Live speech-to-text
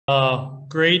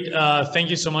Great. Thank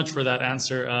you so much for that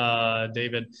answer,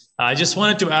 David. I just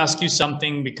wanted to ask you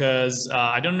something because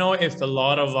I don't know if a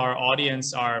lot of our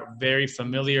audience are very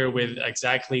familiar with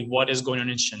exactly what is going on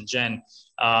in Shenzhen.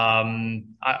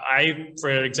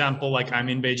 For example, like I'm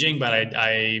in Beijing, but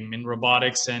I'm in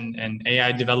robotics and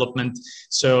AI development.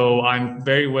 So I'm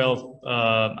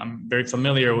I'm very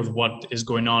familiar with what is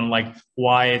going on, like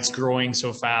why it's growing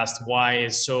so fast, why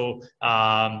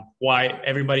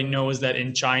everybody knows that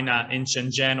in China, in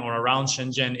Shenzhen or around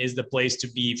Shenzhen is the place to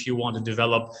be if you want to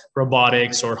develop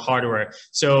robotics or hardware.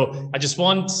 So I just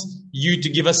want you to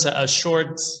give us a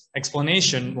short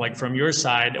explanation, like from your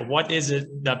side, what is it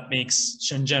that makes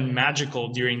Shenzhen magical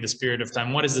during this period of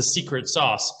time? What is the secret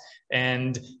sauce?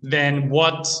 And then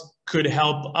what could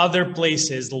help other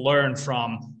places learn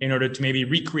from in order to maybe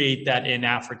recreate that in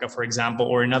Africa, for example,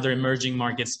 or in other emerging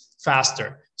markets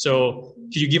faster? So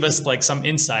could you give us like some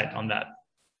insight on that?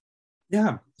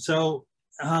 Yeah, so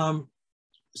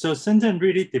Shenzhen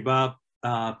really developed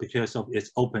because of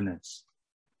its openness.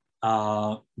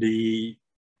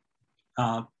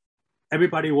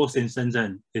 Everybody works in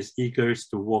Shenzhen is eager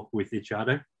to work with each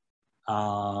other.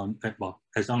 Well,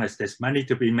 as long as there's money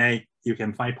to be made, you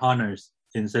can find partners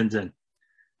in Shenzhen.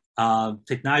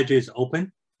 Technology is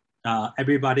open.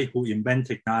 Everybody who invent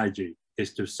technology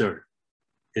is to serve.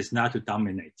 It's not to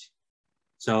dominate.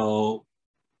 So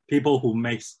people who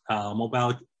make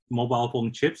mobile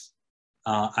phone chips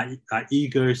are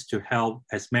eager to help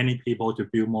as many people to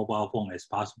build mobile phone as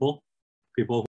possible. People